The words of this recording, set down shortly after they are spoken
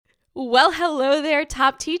Well, hello there,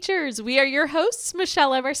 top teachers. We are your hosts,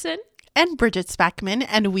 Michelle Emerson and Bridget Spackman,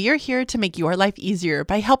 and we are here to make your life easier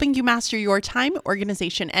by helping you master your time,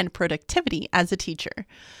 organization, and productivity as a teacher.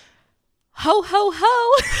 Ho, ho,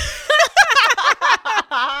 ho.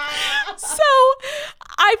 So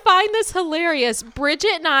I find this hilarious.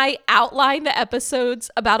 Bridget and I outline the episodes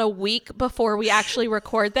about a week before we actually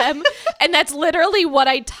record them. And that's literally what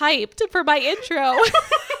I typed for my intro.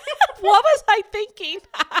 What was I thinking?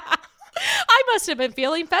 I must have been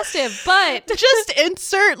feeling festive, but just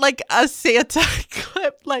insert like a Santa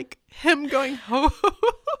clip, like him going, ho, ho,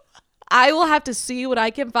 ho. I will have to see what I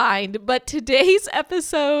can find. But today's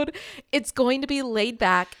episode, it's going to be laid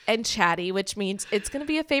back and chatty, which means it's going to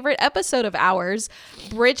be a favorite episode of ours.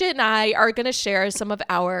 Bridget and I are going to share some of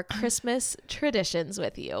our Christmas traditions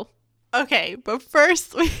with you. Okay, but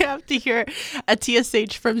first we have to hear a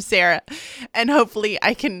TSH from Sarah, and hopefully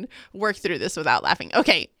I can work through this without laughing.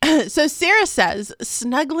 Okay, so Sarah says,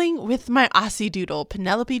 snuggling with my Aussie doodle,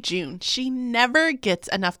 Penelope June. She never gets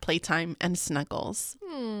enough playtime and snuggles.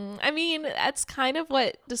 I mean, that's kind of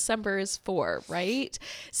what December is for, right?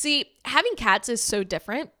 See, having cats is so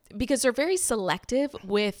different because they're very selective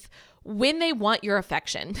with when they want your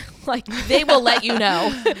affection. Like, they will let you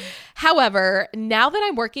know. However, now that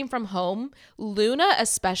I'm working from home, Luna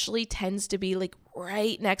especially tends to be like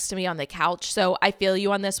right next to me on the couch. So I feel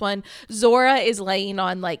you on this one. Zora is laying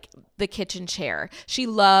on like the kitchen chair. She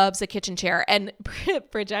loves a kitchen chair. And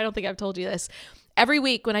Bridget, I don't think I've told you this. Every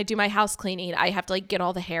week when I do my house cleaning, I have to like get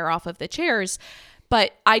all the hair off of the chairs.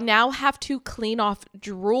 But I now have to clean off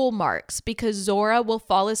drool marks because Zora will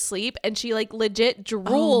fall asleep and she like legit drools.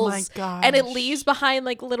 Oh my gosh. And it leaves behind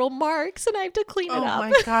like little marks and I have to clean it up. Oh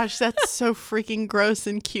my gosh, that's so freaking gross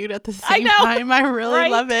and cute at the same time. I really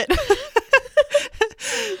love it.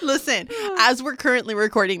 Listen, as we're currently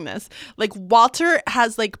recording this, like Walter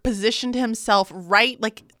has like positioned himself right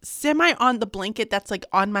like semi on the blanket that's like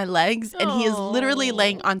on my legs, and he is literally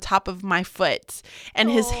laying on top of my foot, and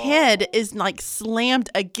his head is like slammed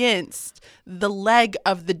against the leg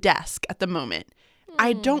of the desk at the moment.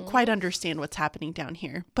 I don't quite understand what's happening down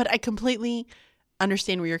here, but I completely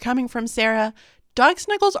understand where you're coming from, Sarah. Dog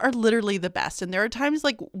snuggles are literally the best. And there are times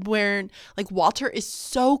like where like Walter is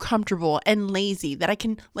so comfortable and lazy that I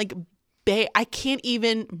can like I can't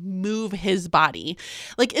even move his body.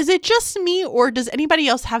 Like, is it just me, or does anybody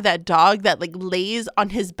else have that dog that like lays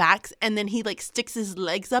on his back and then he like sticks his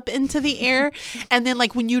legs up into the air? And then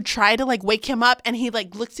like when you try to like wake him up and he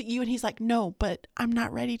like looks at you and he's like, no, but I'm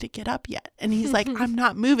not ready to get up yet. And he's like, I'm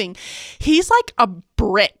not moving. He's like a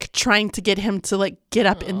brick trying to get him to like get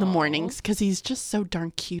up in the mornings because he's just so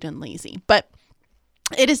darn cute and lazy. But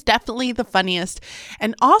it is definitely the funniest.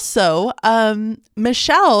 And also,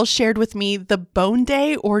 Michelle shared with me the bone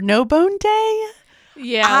day or no bone day.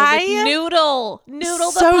 Yeah, Noodle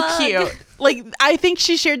the so pug. Cute. Like, I think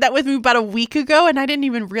she shared that with me about a week ago, and I didn't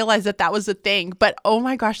even realize that that was a thing. But oh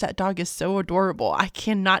my gosh, that dog is so adorable. I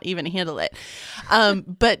cannot even handle it.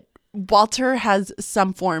 But Walter has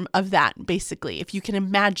some form of that, basically. If you can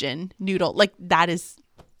imagine Noodle, like that is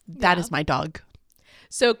my dog.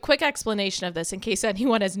 So quick explanation of this in case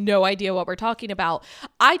anyone has no idea what we're talking about.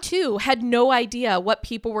 I too had no idea what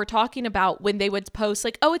people were talking about when they would post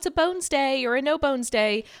like, oh, it's a bones day or a no bones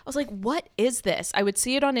day. I was like, what is this? I would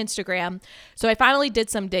see it on Instagram. So I finally did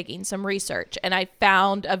some digging, some research, and I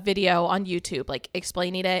found a video on YouTube like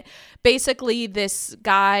explaining it. Basically, this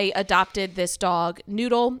guy adopted this dog,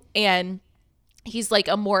 Noodle, and he's like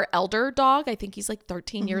a more elder dog. I think he's like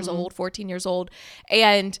 13 years old, 14 years old.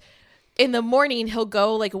 And in the morning, he'll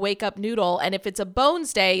go like wake up Noodle. And if it's a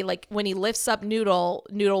bones day, like when he lifts up Noodle,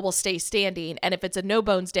 Noodle will stay standing. And if it's a no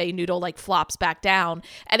bones day, Noodle like flops back down.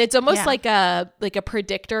 And it's almost like a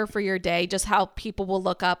predictor for your day, just how people will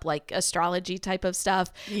look up like astrology type of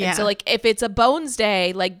stuff. Yeah. And so like if it's a bones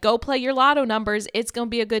day, like go play your lotto numbers. It's going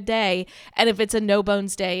to be a good day. And if it's a no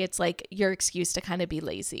bones day, it's like your excuse to kind of be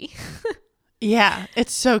lazy. Yeah,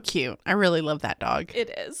 it's so cute. I really love that dog. It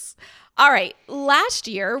is. All right. Last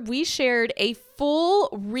year, we shared a full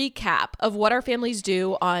recap of what our families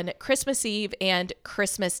do on Christmas Eve and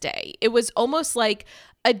Christmas Day. It was almost like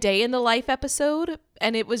a day in the life episode,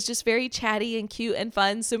 and it was just very chatty and cute and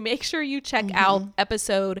fun. So make sure you check out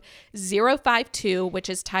episode 052, which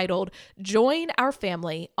is titled Join Our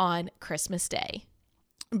Family on Christmas Day.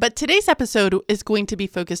 But today's episode is going to be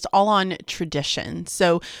focused all on tradition.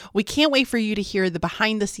 So we can't wait for you to hear the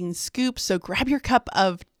behind the scenes scoop. So grab your cup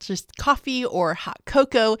of just coffee or hot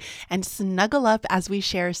cocoa and snuggle up as we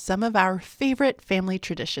share some of our favorite family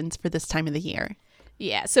traditions for this time of the year.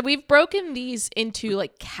 Yeah. So we've broken these into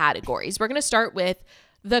like categories. We're going to start with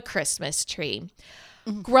the Christmas tree.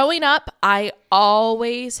 Growing up, I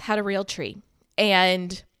always had a real tree.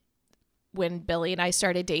 And when Billy and I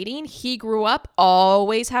started dating, he grew up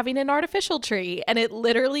always having an artificial tree. And it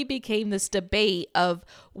literally became this debate of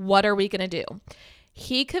what are we going to do?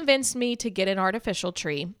 He convinced me to get an artificial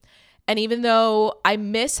tree. And even though I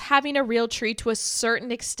miss having a real tree to a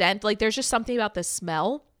certain extent, like there's just something about the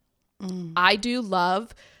smell. I do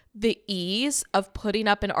love the ease of putting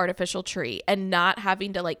up an artificial tree and not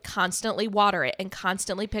having to like constantly water it and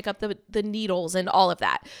constantly pick up the needles and all of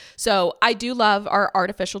that. So I do love our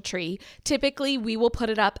artificial tree. Typically, we will put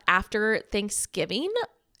it up after Thanksgiving.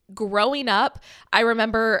 Growing up, I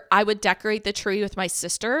remember I would decorate the tree with my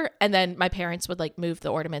sister, and then my parents would like move the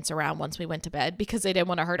ornaments around once we went to bed because they didn't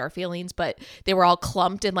want to hurt our feelings, but they were all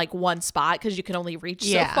clumped in like one spot because you can only reach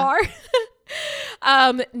so far.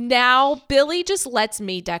 Now Billy just lets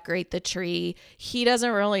me decorate the tree. He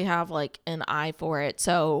doesn't really have like an eye for it,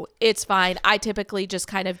 so it's fine. I typically just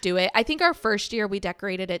kind of do it. I think our first year we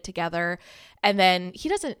decorated it together, and then he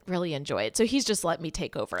doesn't really enjoy it, so he's just let me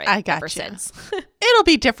take over it ever since. It'll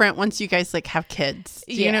be different once you guys like have kids.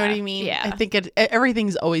 Do you know what I mean? Yeah. I think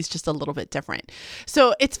everything's always just a little bit different.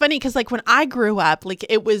 So it's funny because like when I grew up, like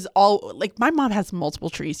it was all like my mom has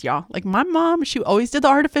multiple trees, y'all. Like my mom, she always did the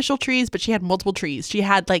artificial trees, but she had multiple trees. She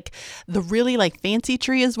had like the really like fancy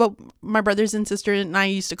tree is what my brothers and sisters and I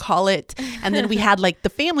used to call it. And then we had like the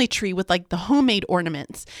family tree with like the homemade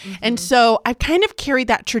ornaments. And so I've kind of carried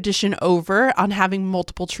that tradition over on having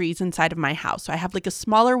multiple trees inside of my house. So I have like a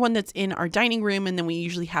smaller one that's in our dining room, and then we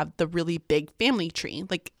usually have the really big family tree,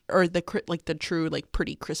 like or the true like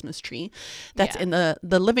pretty Christmas tree that's in the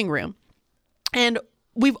living room. And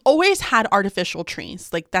we've always had artificial trees.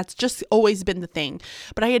 Like that's just always been the thing.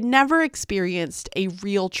 But I had never experienced a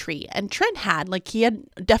real tree. And Trent had, like he had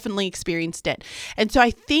definitely experienced it. And so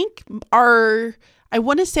I think I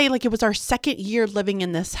want to say like it was our second year living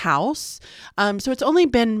in this house. So it's only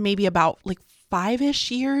been maybe about like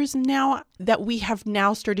 5-ish years now that we have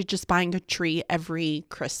now started just buying a tree every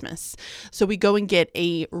Christmas. So we go and get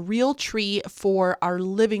a real tree for our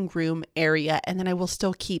living room area, and then I will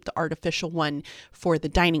still keep the artificial one for the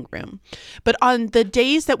dining room. But on the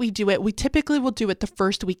days that we do it, we typically will do it the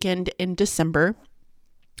first weekend in December.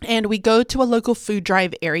 And we go to a local food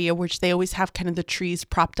drive area, which they always have kind of the trees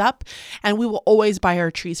propped up, and we will always buy our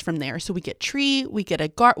trees from there. So we get tree, we get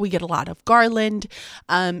a lot of garland,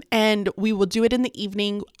 and we will do it in the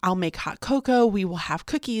evening. I'll make hot cocoa. We will have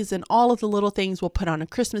cookies and all of the little things. We'll put on a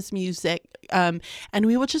Christmas music, and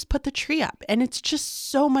we will just put the tree up. And it's just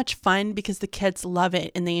so much fun because the kids love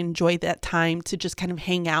it and they enjoy that time to just kind of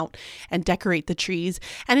hang out and decorate the trees.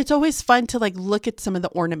 And it's always fun to like look at some of the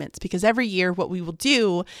ornaments, because every year what we will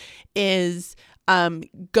do is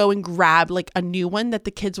go and grab like a new one that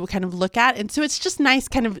the kids will kind of look at. And so it's just nice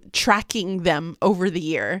kind of tracking them over the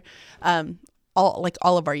year, all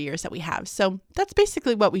of our years that we have. So that's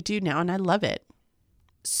basically what we do now, and I love it.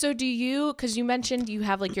 So do you, because you mentioned you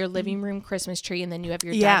have like your living room Christmas tree and then you have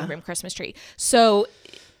your dining room Christmas tree. So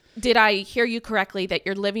did I hear you correctly that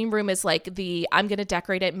your living room is like I'm going to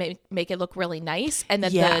decorate it, make it look really nice, and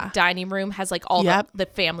then the dining room has like all the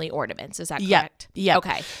family ornaments? Is that correct? Yeah.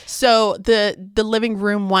 Okay. So the living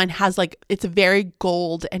room one has like, it's very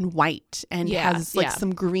gold and white and has like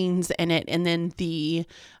some greens in it. And then the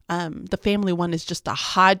family one is just a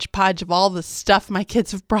hodgepodge of all the stuff my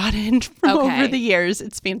kids have brought in from over the years.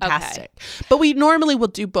 It's fantastic. Okay. But we normally will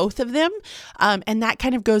do both of them. And that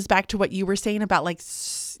kind of goes back to what you were saying about like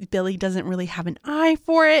Billy doesn't really have an eye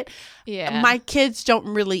for it. Yeah. My kids don't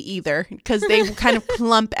really either, because they kind of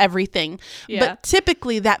plump everything. Yeah. But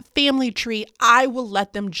typically that family tree, I will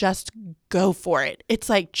let them just go for it. It's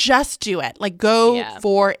like, just do it. Like go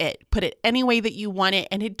for it. Put it any way that you want it.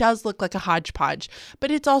 And it does look like a hodgepodge, but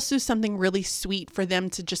it's also something really sweet for them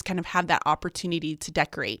to just kind of have that opportunity to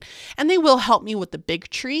decorate. And they will help me with the big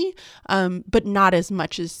tree, but not as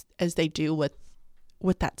much as they do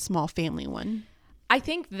with that small family one. I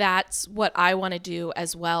think that's what I want to do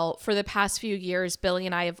as well. For the past few years, Billy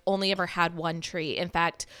and I have only ever had one tree. In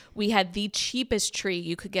fact, we had the cheapest tree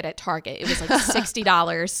you could get at Target. It was like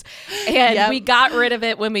 $60. And we got rid of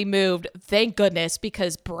it when we moved. Thank goodness,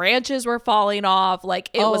 because branches were falling off. Like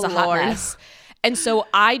it was a hot mess. And so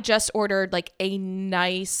I just ordered like a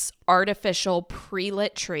nice artificial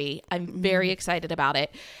pre-lit tree. I'm very excited about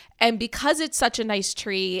it. And because it's such a nice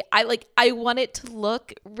tree, I want it to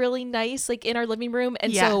look really nice, like in our living room.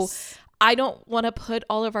 And so I don't want to put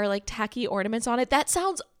all of our like tacky ornaments on it. That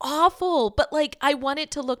sounds awful, but like I want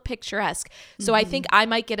it to look picturesque. So I think I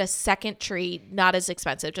might get a second tree, not as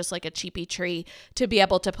expensive, just like a cheapy tree, to be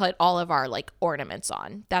able to put all of our like ornaments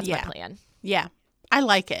on. That's my plan. Yeah. I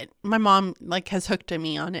like it. My mom like has hooked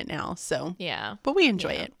me on it now. So Yeah. but we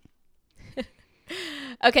enjoy it.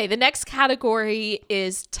 Okay, the next category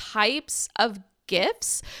is types of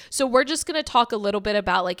gifts. So we're just going to talk a little bit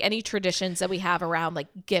about like any traditions that we have around like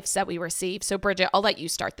gifts that we receive. So Bridget, I'll let you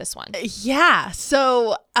start this one. Yeah.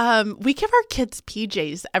 So we give our kids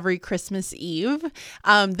PJs every Christmas Eve.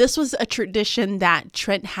 This was a tradition that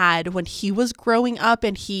Trent had when he was growing up,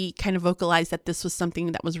 and he kind of vocalized that this was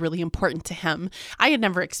something that was really important to him. I had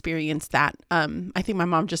never experienced that. I think my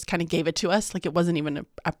mom just kind of gave it to us. Like it wasn't even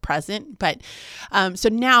a present. But so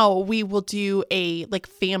now we will do a like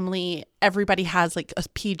family, everybody has like a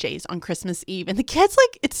PJs on Christmas Eve, and the kids,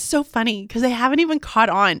 like, it's so funny because they haven't even caught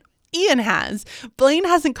on. Ian has. Blaine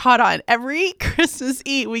hasn't caught on. Every Christmas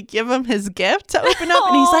Eve, we give him his gift to open up,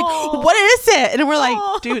 and he's like, "What is it?" And we're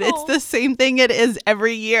like, "Dude, it's the same thing it is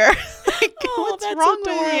every year." Like, what's wrong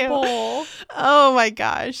with you? Oh my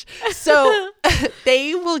gosh. So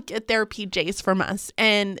they will get their PJs from us,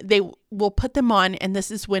 and they will put them on, and this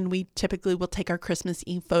is when we typically will take our Christmas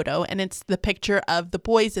Eve photo, and it's the picture of the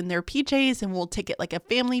boys in their PJs, and we'll take it like a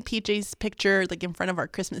family PJs picture, like in front of our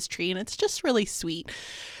Christmas tree, and it's just really sweet.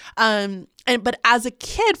 But as a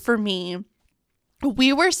kid, for me,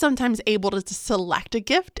 we were sometimes able to select a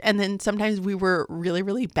gift, and then sometimes we were really,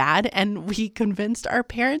 really bad, and we convinced our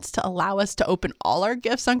parents to allow us to open all our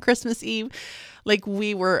gifts on Christmas Eve. Like,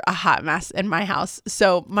 we were a hot mess in my house.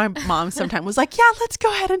 So my mom sometimes was like, "Yeah, let's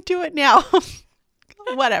go ahead and do it now."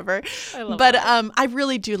 Whatever. But I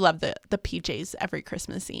really do love the PJs every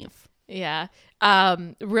Christmas Eve. Yeah.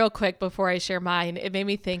 Real quick before I share mine, it made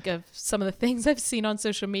me think of some of the things I've seen on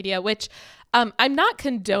social media, which I'm not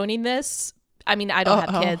condoning this. I mean, I don't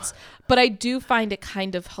have kids, but I do find it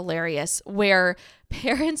kind of hilarious where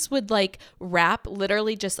parents would like wrap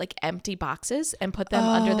literally just like empty boxes and put them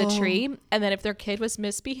under the tree. And then if their kid was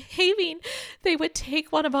misbehaving, they would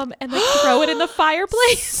take one of them and like throw it in the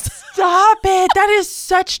fireplace. Stop it. That is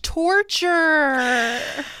such torture.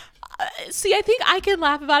 See, I think I can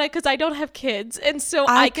laugh about it because I don't have kids. And so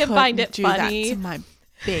I can find it funny. That to my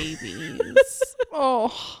babies.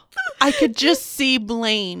 Oh. I could just see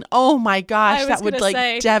Blaine. Oh my gosh, that would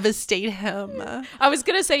like devastate him. I was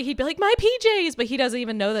going to say he'd be like, "My PJs," but he doesn't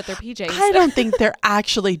even know that they're PJs. I don't think they're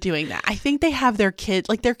actually doing that. I think they have their kids,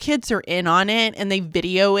 like their kids are in on it and they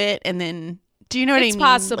video it, and then, do you know what I mean?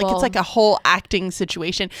 Possible. Like it's like a whole acting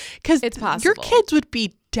situation, because your kids would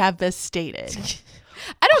be devastated.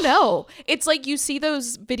 I don't know. It's like you see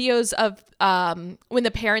those videos of when the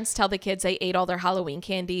parents tell the kids they ate all their Halloween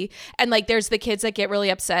candy, and like there's the kids that get really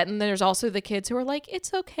upset, and there's also the kids who are like,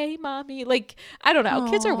 "It's okay, mommy." Like, I don't know. Aww.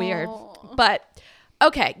 Kids are weird. But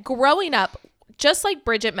okay, growing up, just like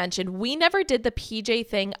Bridget mentioned, we never did the PJ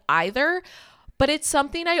thing either. But it's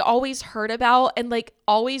something I always heard about and like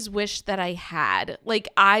always wished that I had. Like,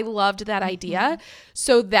 I loved that idea.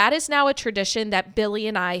 So that is now a tradition that Billy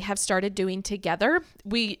and I have started doing together.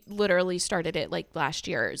 We literally started it like last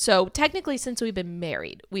year. So technically, since we've been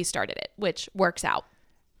married, we started it, which works out.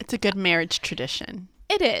 It's a good marriage tradition.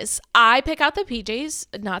 It is. I pick out the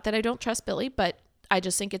PJs. Not that I don't trust Billy, but I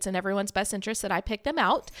just think it's in everyone's best interest that I pick them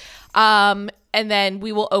out. And then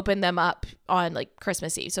we will open them up on like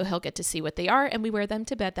Christmas Eve. So he'll get to see what they are, and we wear them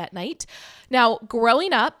to bed that night. Now,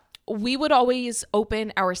 growing up, we would always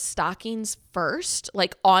open our stockings first,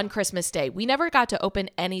 like on Christmas Day. We never got to open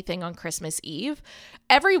anything on Christmas Eve.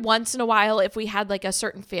 Every once in a while, if we had like a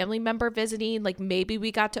certain family member visiting, like maybe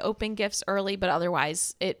we got to open gifts early, but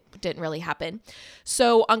otherwise it didn't really happen.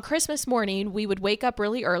 So on Christmas morning, we would wake up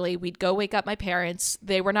really early. We'd go wake up my parents.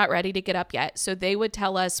 They were not ready to get up yet. So they would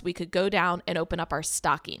tell us we could go down and open up our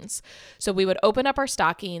stockings. So we would open up our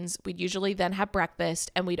stockings. We'd usually then have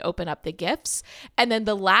breakfast, and we'd open up the gifts. And then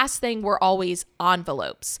the last thing were always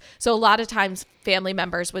envelopes. So a lot of times family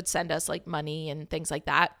members would send us like money and things like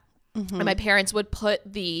that. Mm-hmm. And my parents would put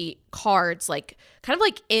the cards like kind of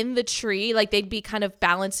like in the tree, like they'd be kind of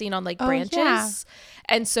balancing on like branches.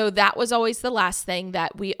 Yeah. And so that was always the last thing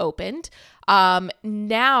that we opened.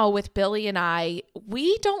 Now with Billy and I,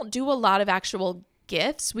 we don't do a lot of actual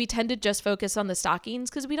gifts. We tend to just focus on the stockings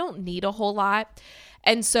because we don't need a whole lot.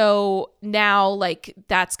 And so now like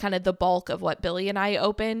that's kind of the bulk of what Billy and I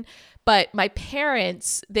open. But my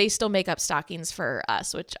parents, they still make up stockings for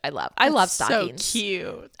us, which I love. I love stockings. So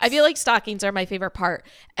cute. I feel like stockings are my favorite part.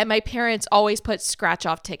 And my parents always put scratch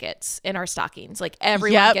off tickets in our stockings. Like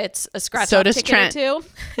everyone gets a scratch off ticket Trent. Too.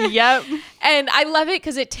 Yep. And I love it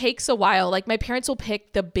because it takes a while. Like my parents will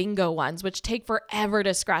pick the bingo ones, which take forever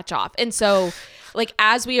to scratch off. And so like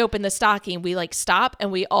as we open the stocking, we like stop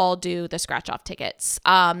and we all do the scratch off tickets.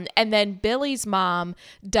 And then Billy's mom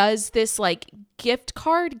does this like gift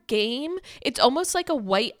card game. It's almost like a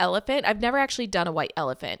white elephant. I've never actually done a white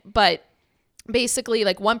elephant, but basically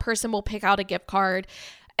like one person will pick out a gift card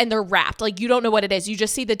and they're wrapped. Like you don't know what it is. You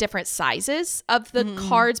just see the different sizes of the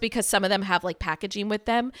cards because some of them have like packaging with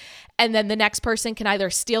them. And then the next person can either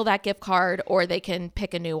steal that gift card or they can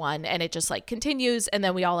pick a new one, and it just like continues. And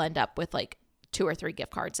then we all end up with like 2 or 3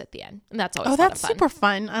 gift cards at the end. And that's always that's fun. super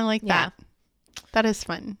fun. I like that. That is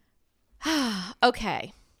fun.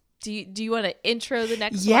 Okay. Do you want to intro the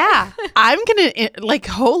next one? Yeah, I'm going to like,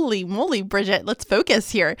 holy moly, Bridget, let's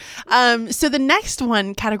focus here. So the next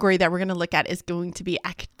one category that we're going to look at is going to be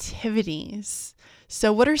activities.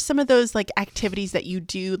 So what are some of those like activities that you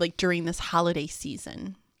do like during this holiday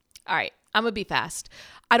season? All right. I'm going to be fast.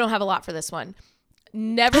 I don't have a lot for this one.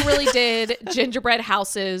 Never really did gingerbread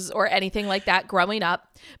houses or anything like that growing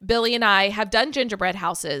up. Billy and I have done gingerbread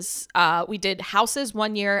houses. We did houses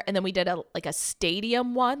one year, and then we did a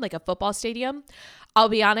stadium one, like a football stadium. I'll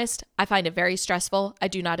be honest, I find it very stressful. I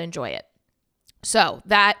do not enjoy it. So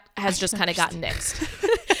that has just kind of gotten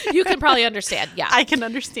nixed. You can probably understand. Yeah. I can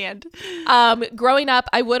understand. Growing up,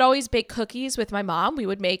 I would always bake cookies with my mom. We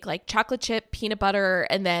would make like chocolate chip, peanut butter,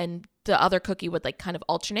 and then the other cookie would like kind of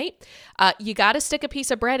alternate. You got to stick a piece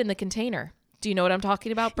of bread in the container. Do you know what I'm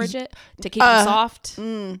talking about, Bridget? To keep them soft.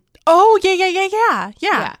 Oh,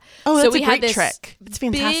 yeah. Oh, that's so we a had great this trick. It's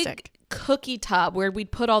fantastic. Big cookie tub where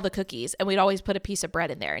we'd put all the cookies, and we'd always put a piece of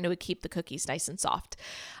bread in there, and it would keep the cookies nice and soft.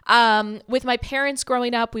 With my parents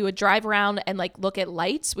growing up, we would drive around and like look at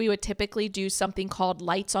lights. We would typically do something called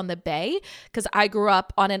Lights on the Bay, because I grew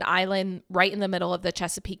up on an island right in the middle of the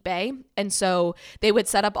Chesapeake Bay. And so they would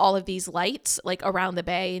set up all of these lights like around the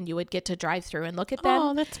bay, and you would get to drive through and look at them.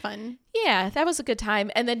 Oh, that's fun. Yeah, that was a good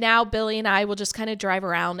time. And then now Billy and I will just kind of drive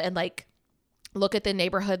around and like look at the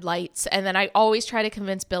neighborhood lights. And then I always try to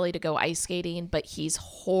convince Billy to go ice skating, but he's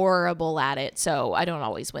horrible at it. So I don't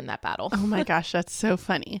always win that battle. Oh my gosh, that's so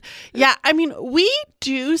funny. Yeah, I mean, we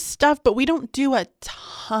do stuff, but we don't do a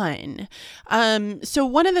ton. So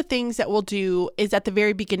one of the things that we'll do is at the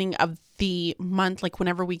very beginning of the month, like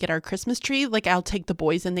whenever we get our Christmas tree, like I'll take the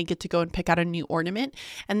boys and they get to go and pick out a new ornament,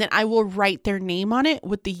 and then I will write their name on it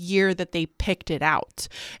with the year that they picked it out.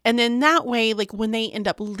 And then that way, like when they end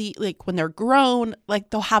up like when they're grown,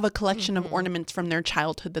 like they'll have a collection of ornaments from their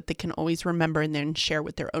childhood that they can always remember and then share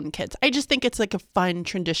with their own kids. I just think it's like a fun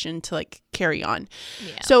tradition to like carry on.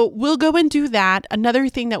 Yeah. So we'll go and do that. Another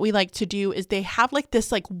thing that we like to do is they have like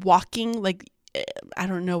this like walking, like I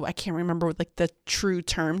don't know, I can't remember like the true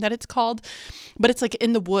term that it's called, but it's like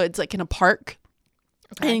in the woods, like in a park.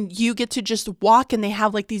 Okay. And you get to just walk, and they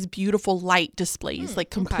have like these beautiful light displays, like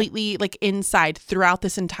completely like inside throughout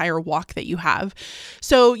this entire walk that you have.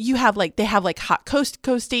 So you have like, they have like hot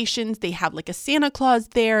cocoa stations. They have like a Santa Claus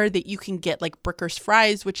there that you can get like Brooker's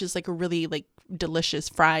fries, which is like a really like delicious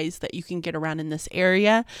fries that you can get around in this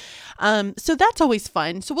area. So that's always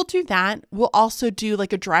fun. So we'll do that. We'll also do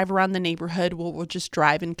like a drive around the neighborhood. We'll just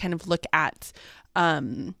drive and kind of look at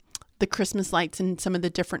the Christmas lights in some of the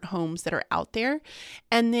different homes that are out there.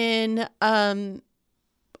 And then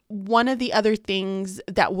one of the other things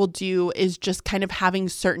that we'll do is just kind of having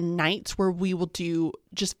certain nights where we will do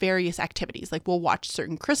just various activities. Like we'll watch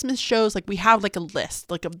certain Christmas shows. Like we have like a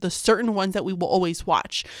list like of the certain ones that we will always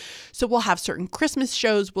watch. So we'll have certain Christmas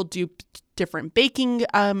shows. We'll do different baking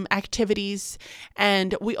activities,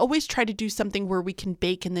 and we always try to do something where we can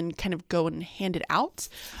bake and then kind of go and hand it out.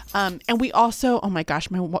 And we also, oh my gosh,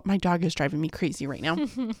 my dog is driving me crazy right now.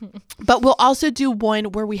 But we'll also do one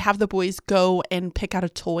where we have the boys go and pick out a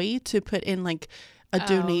toy to put in like a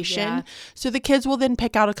donation. Yeah. So the kids will then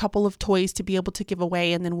pick out a couple of toys to be able to give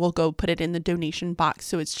away, and then we'll go put it in the donation box.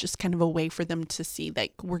 So it's just kind of a way for them to see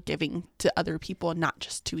like we're giving to other people and not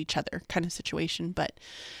just to each other kind of situation. But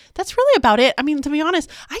that's really about it. I mean, to be honest,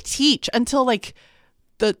 I teach until like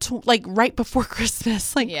like right before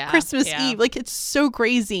Christmas, like Christmas Eve. Like it's so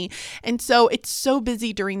crazy. And so it's so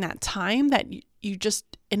busy during that time that you just,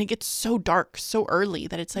 and it gets so dark so early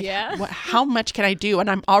that it's like, how much can I do? And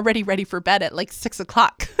I'm already ready for bed at like 6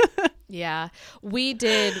 o'clock. Yeah, we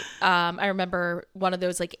did. I remember one of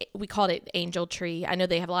those, like we called it Angel Tree. I know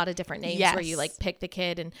they have a lot of different names where you like pick the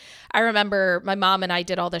kid. And I remember my mom and I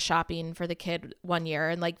did all the shopping for the kid one year,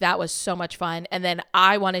 and like that was so much fun. And then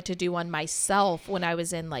I wanted to do one myself when I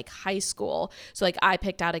was in like high school. So like I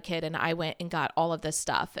picked out a kid and I went and got all of this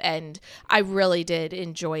stuff, and I really did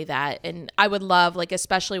enjoy that. And I would love, like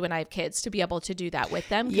especially when I have kids, to be able to do that with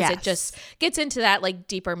them, because it just gets into that like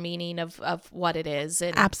deeper meaning of what it is.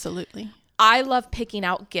 And absolutely. I love picking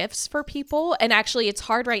out gifts for people. And actually, it's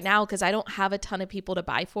hard right now because I don't have a ton of people to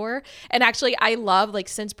buy for. And actually, I love, like,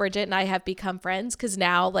 since Bridget and I have become friends, because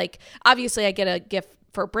now, like, obviously I get a gift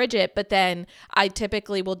for Bridget, but then I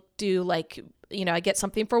typically will do, like, you know, I get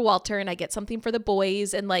something for Walter and I get something for the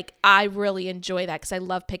boys. And, like, I really enjoy that because I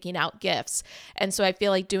love picking out gifts. And so I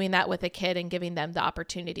feel like doing that with a kid and giving them the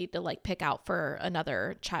opportunity to, like, pick out for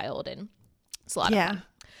another child. And it's a lot of fun.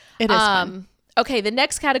 It is fun. Okay, the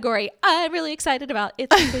next category I'm really excited about. It's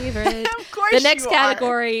my favorite. Of course The next you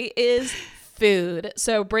category is food.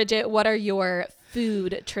 So, Bridget, what are your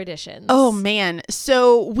food traditions? Oh man.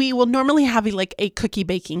 So we will normally have a cookie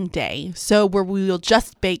baking day. So where we will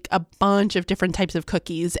just bake a bunch of different types of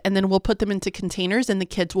cookies, and then we'll put them into containers, and the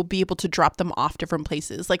kids will be able to drop them off different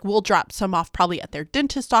places. Like, we'll drop some off probably at their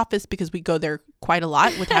dentist office because we go there quite a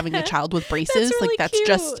lot with having a child with braces. That's really that's cute.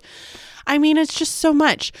 just, I mean, it's just so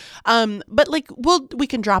much. But like we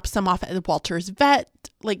can drop some off at Walter's vet.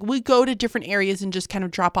 Like, we go to different areas and just kind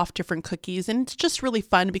of drop off different cookies. And it's just really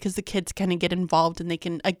fun because the kids kind of get involved and they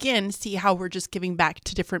can, again, see how we're just giving back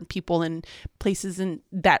to different people and places, and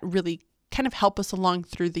that really kind of help us along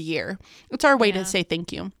through the year. It's our way to say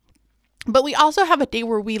thank you. But we also have a day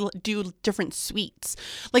where we do different sweets,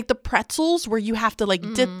 like the pretzels, where you have to like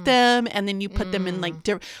dip them and then you put them in like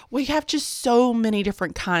we have just so many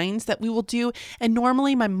different kinds that we will do. And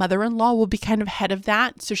normally my mother-in-law will be kind of head of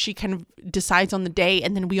that. So she kind of decides on the day,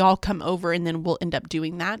 and then we all come over and then we'll end up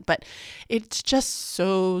doing that. But it's just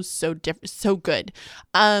so different, so good.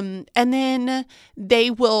 And then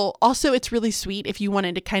they will also, it's really sweet if you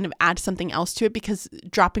wanted to kind of add something else to it, because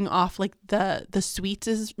dropping off like the sweets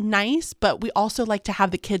is nice. But we also like to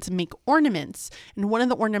have the kids make ornaments. And one of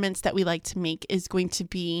the ornaments that we like to make is going to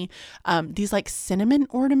be these like cinnamon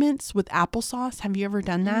ornaments with applesauce. Have you ever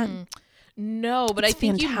done that? No, but It's I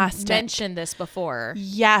think fantastic. you mentioned this before.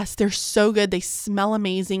 Yes, they're so good. They smell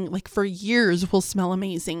amazing. Like, for years will smell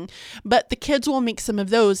amazing. But the kids will make some of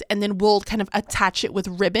those, and then we'll kind of attach it with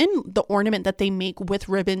ribbon, the ornament that they make with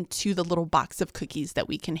ribbon, to the little box of cookies that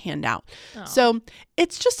we can hand out. Oh. So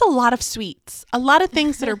it's just a lot of sweets, a lot of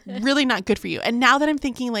things that are really not good for you. And now that I'm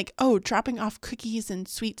thinking like, oh, dropping off cookies and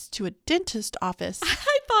sweets to a dentist office.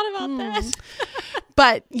 I thought about that.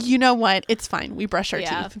 But you know what? It's fine. We brush our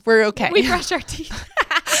teeth. We're okay. We brush our teeth.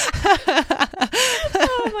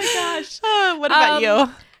 Oh my gosh. What about you?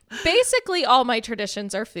 Basically, all my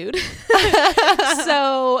traditions are food.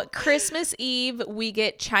 So Christmas Eve, we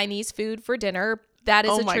get Chinese food for dinner. That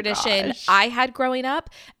is a tradition I had growing up,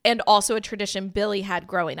 and also a tradition Billy had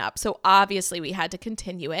growing up. So obviously we had to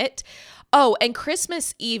continue it. Oh, and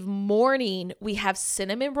Christmas Eve morning, we have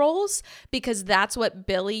cinnamon rolls, because that's what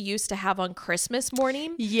Billy used to have on Christmas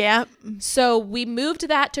morning. Yeah. So we moved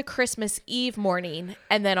that to Christmas Eve morning.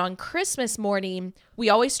 And then on Christmas morning, we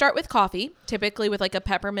always start with coffee, typically with like a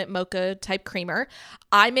peppermint mocha type creamer.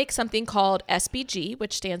 I make something called SBG,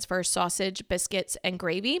 which stands for sausage, biscuits, and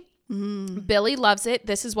gravy. Billy loves it.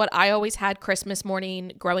 This is what I always had Christmas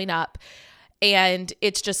morning growing up. And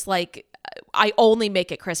it's just like, I only make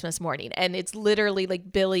it Christmas morning, and it's literally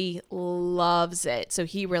like Billy loves it. So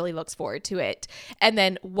he really looks forward to it. And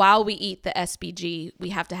then while we eat the SBG, we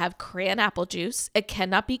have to have cran apple juice. It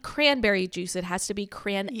cannot be cranberry juice. It has to be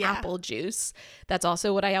apple juice. That's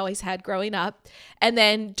also what I always had growing up. And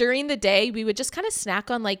then during the day, we would just kind of snack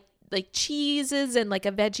on like cheeses and like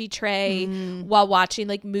a veggie tray while watching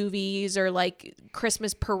like movies or like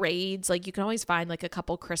Christmas parades. Like, you can always find like a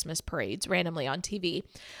couple Christmas parades randomly on TV.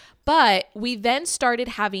 But we then started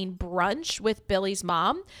having brunch with Billy's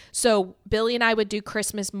mom. So Billy and I would do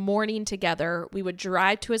Christmas morning together. We would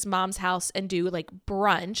drive to his mom's house and do like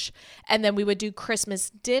brunch. And then we would do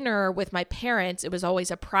Christmas dinner with my parents. It was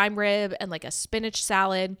always a prime rib and like a spinach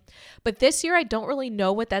salad. But this year, I don't really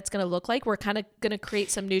know what that's going to look like. We're kind of going to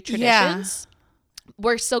create some new traditions.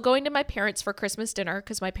 We're still going to my parents for Christmas dinner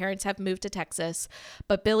because my parents have moved to Texas,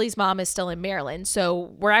 but Billy's mom is still in Maryland.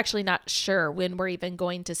 So we're actually not sure when we're even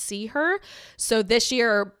going to see her. So this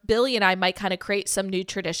year, Billy and I might kind of create some new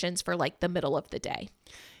traditions for like the middle of the day.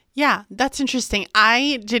 Yeah, that's interesting.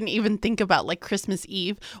 I didn't even think about like Christmas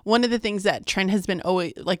Eve. One of the things that Trent has been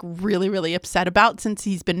always like really, really upset about since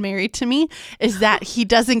he's been married to me is that he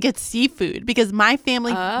doesn't get seafood, because my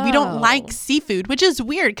family, we don't like seafood, which is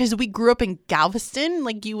weird because we grew up in Galveston.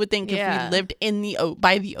 Like, you would think if we lived in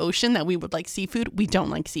by the ocean that we would like seafood. We don't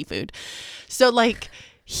like seafood. So like,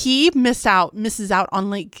 he misses out on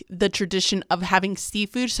like the tradition of having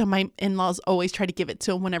seafood. So my in-laws always try to give it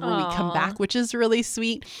to him whenever we come back, which is really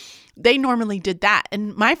sweet. They normally did that.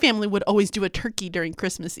 And my family would always do a turkey during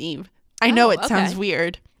Christmas Eve. I know it sounds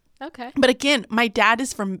weird. Okay. But again, my dad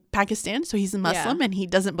is from Pakistan, so he's a Muslim and he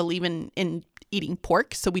doesn't believe in eating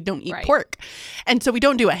pork, so we don't eat pork. And so we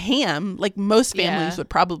don't do a ham like most families would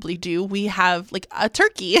probably do. We have like a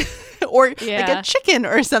turkey or like a chicken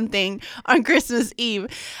or something on Christmas Eve.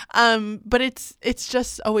 But it's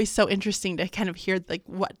just always so interesting to kind of hear like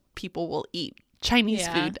what people will eat. Chinese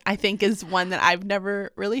food, I think, is one that I've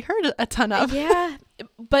never really heard a ton of. Yeah.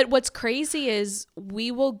 But what's crazy is we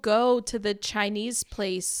will go to the Chinese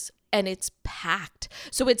place and it's packed.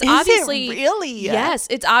 So it's obviously really? Yes,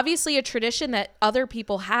 it's obviously a tradition that other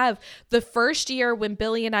people have. The first year when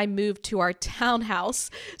Billy and I moved to our townhouse,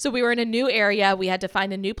 so we were in a new area, we had to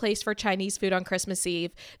find a new place for Chinese food on Christmas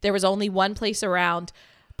Eve. There was only one place around.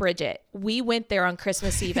 Bridget, we went there on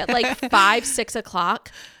Christmas Eve at like 5-6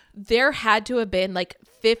 o'clock. There had to have been like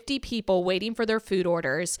 50 people waiting for their food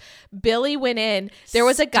orders. Billy went in. There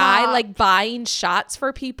was a guy like buying shots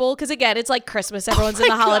for people. Because again, it's like Christmas. Everyone's in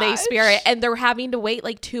the holiday spirit. And they're having to wait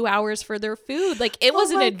like 2 hours for their food. Like it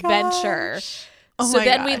was an adventure. So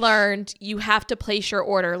then we learned you have to place your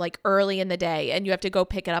order like early in the day and you have to go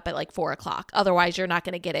pick it up at like 4 o'clock. Otherwise, you're not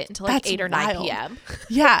going to get it until like 8 or 9 p.m.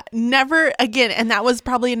 Yeah, never again. And that was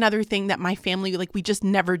probably another thing that my family, like we just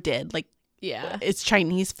never did. Like, it's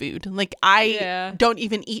Chinese food. Like I don't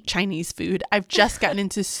even eat Chinese food. I've just gotten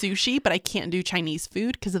into sushi, but I can't do Chinese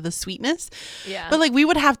food because of the sweetness. Yeah. But like we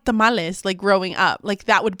would have tamales like growing up. Like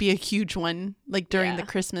that would be a huge one. Like during the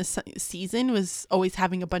Christmas season was always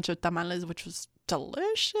having a bunch of tamales, which was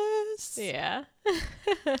delicious. Yeah.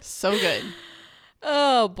 So good.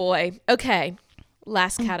 Oh boy. Okay.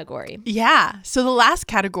 Last category. Yeah. So the last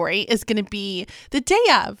category is going to be the day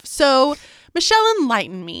of. So Michelle,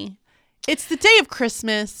 enlighten me. It's the day of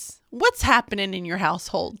Christmas. What's happening in your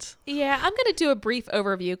household? Yeah, I'm going to do a brief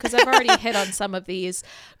overview because I've already hit on some of these.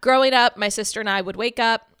 Growing up, my sister and I would wake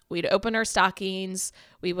up, we'd open our stockings,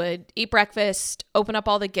 we would eat breakfast, open up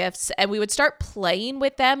all the gifts, and we would start playing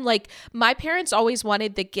with them. Like my parents always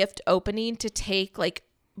wanted the gift opening to take like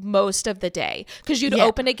most of the day because you'd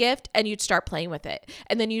open a gift and you'd start playing with it,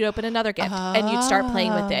 and then you'd open another gift and you'd start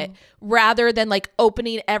playing with it, rather than like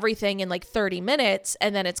opening everything in like 30 minutes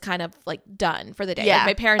and then it's kind of like done for the day. Like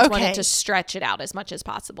my parents wanted to stretch it out as much as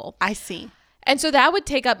possible. I see. And so that would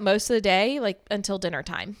take up most of the day, like until dinner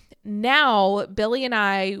time. Now Billy and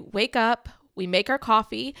I wake up, we make our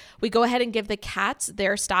coffee, we go ahead and give the cats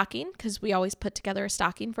their stocking because we always put together a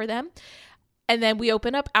stocking for them, and then we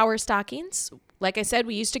open up our stockings. Like I said,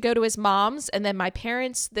 we used to go to his mom's, and then my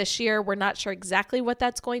parents this year, we're not sure exactly what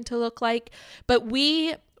that's going to look like, but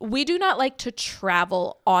we do not like to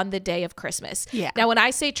travel on the day of Christmas. Yeah. Now, when I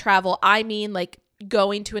say travel, I mean like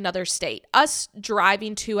going to another state. Us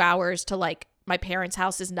driving 2 hours to like my parents'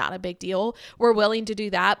 house is not a big deal. We're willing to do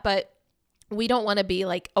that, but we don't want to be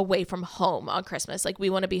like away from home on Christmas. Like we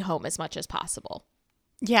want to be home as much as possible.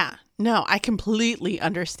 Yeah, no, I completely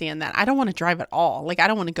understand that. I don't want to drive at all. Like, I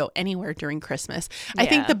don't want to go anywhere during Christmas. Yeah. I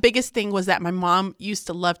think the biggest thing was that my mom used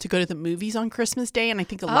to love to go to the movies on Christmas Day. And I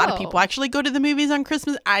think a lot of people actually go to the movies on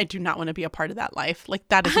Christmas. I do not want to be a part of that life. Like,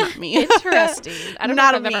 that is not me. Interesting. I don't know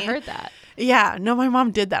if I've ever heard that. Yeah, no, my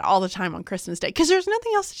mom did that all the time on Christmas Day because there's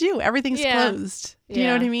nothing else to do. Everything's closed. Do you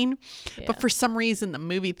know what I mean? Yeah. But for some reason, the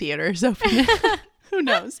movie theater is open. Who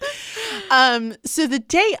knows? So the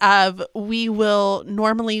day of, we will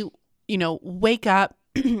normally, wake up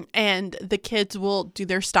and the kids will do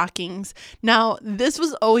their stockings. Now, this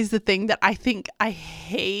was always the thing that I think I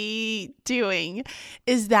hate doing,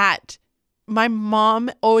 is that my mom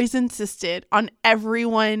always insisted on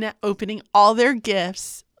everyone opening all their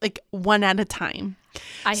gifts like one at a time.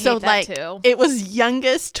 I hate that too. It was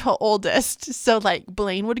youngest to oldest. So like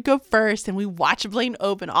Blaine would go first and we watch Blaine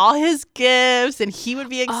open all his gifts and he would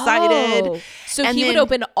be excited. Oh, so he would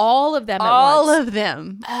open all of them at once. All of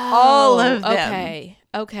them. All of them.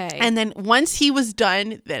 Okay. And then once he was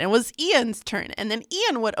done, then it was Ian's turn. And then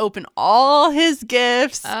Ian would open all his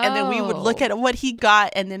gifts and then we would look at what he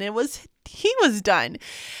got and then he was done.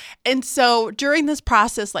 And so during this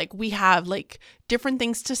process, like we have like different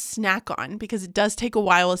things to snack on because it does take a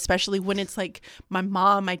while, especially when it's like my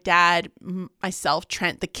mom, my dad, myself,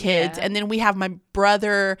 Trent, the kids. Yeah. And then we have my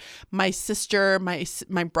brother, my sister,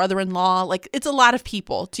 my brother-in-law. Like it's a lot of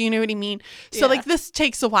people. Do you know what I mean? So like this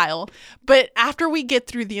takes a while. But after we get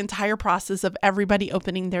through the entire process of everybody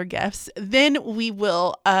opening their gifts, then we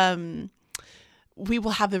will have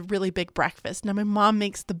a really big breakfast. Now, my mom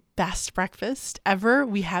makes the best breakfast ever.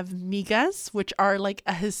 We have migas, which are like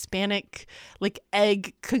a Hispanic like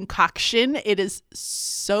egg concoction. It is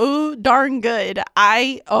so darn good.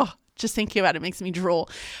 Just thinking about it makes me drool.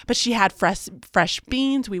 But she had fresh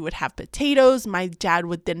beans. We would have potatoes. My dad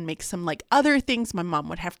would then make some like other things. My mom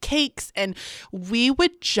would have cakes, and we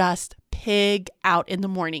would just pig out in the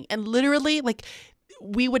morning. And literally, like,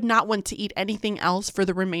 we would not want to eat anything else for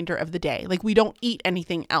the remainder of the day. Like, we don't eat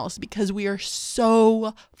anything else because we are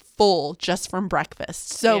so full just from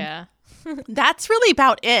breakfast. So Yeah. that's really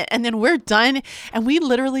about it. And then we're done, and we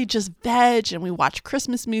literally just veg and we watch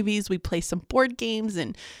Christmas movies. We play some board games,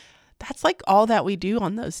 and that's like all that we do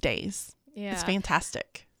on those days. Yeah. It's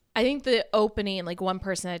fantastic. I think the opening, like one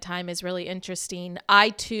person at a time, is really interesting. I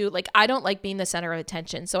too, like, I don't like being the center of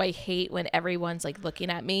attention. So I hate when everyone's like looking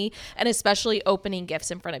at me, and especially opening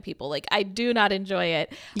gifts in front of people. Like, I do not enjoy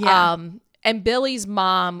it. Yeah. And Billy's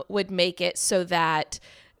mom would make it so that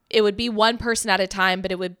it would be one person at a time,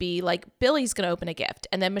 but it would be like Billy's going to open a gift,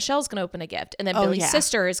 and then Michelle's going to open a gift, and then Billy's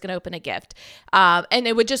sister is going to open a gift. And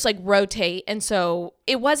it would just like rotate. And so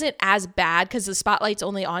it wasn't as bad because the spotlight's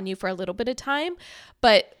only on you for a little bit of time.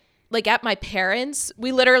 But like at my parents',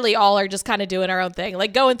 we literally all are just kind of doing our own thing,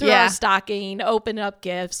 like going through our stocking, open up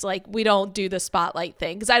gifts. Like, we don't do the spotlight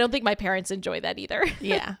thing because I don't think my parents enjoy that either.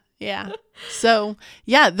 Yeah. Yeah. So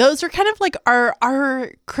yeah, those are kind of like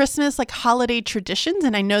our Christmas, like holiday traditions.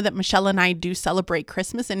 And I know that Michelle and I do celebrate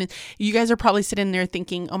Christmas, and you guys are probably sitting there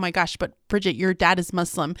thinking, oh my gosh, but Bridget, your dad is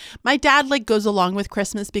Muslim. My dad like goes along with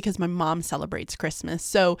Christmas because my mom celebrates Christmas.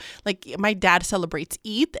 So like my dad celebrates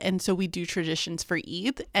Eid. And so we do traditions for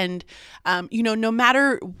Eid. And, no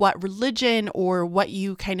matter what religion or what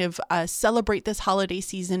you kind of celebrate this holiday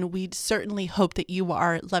season, we certainly hope that you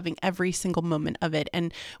are loving every single moment of it.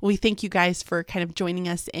 And we thank you guys for kind of joining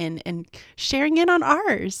us in and sharing in on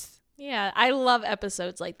ours. Yeah, I love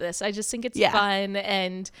episodes like this. I just think it's fun,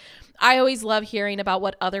 and I always love hearing about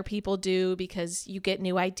what other people do because you get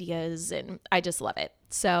new ideas, and I just love it.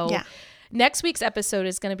 So next week's episode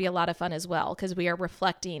is going to be a lot of fun as well because we are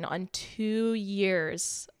reflecting on 2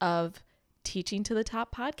 years of Teaching to the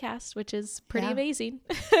Top podcast, which is pretty amazing.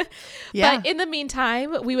 But in the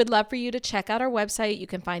meantime, we would love for you to check out our website. You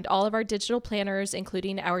can find all of our digital planners,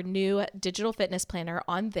 including our new digital fitness planner,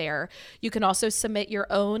 on there. You can also submit your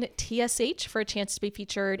own TSH for a chance to be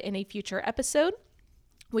featured in a future episode.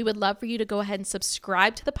 We would love for you to go ahead and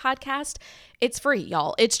subscribe to the podcast. It's free,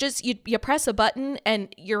 y'all. It's just you press a button and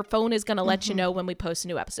your phone is going to let you know when we post a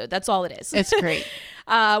new episode. That's all it is. It's great.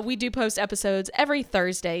 We do post episodes every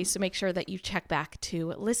Thursday, so make sure that you check back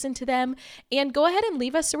to listen to them. And go ahead and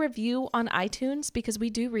leave us a review on iTunes because we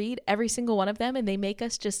do read every single one of them, and they make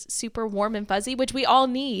us just super warm and fuzzy, which we all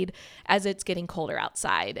need as it's getting colder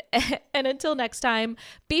outside. And until next time,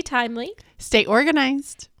 be timely, stay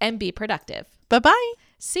organized, and be productive. Bye-bye.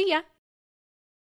 See ya.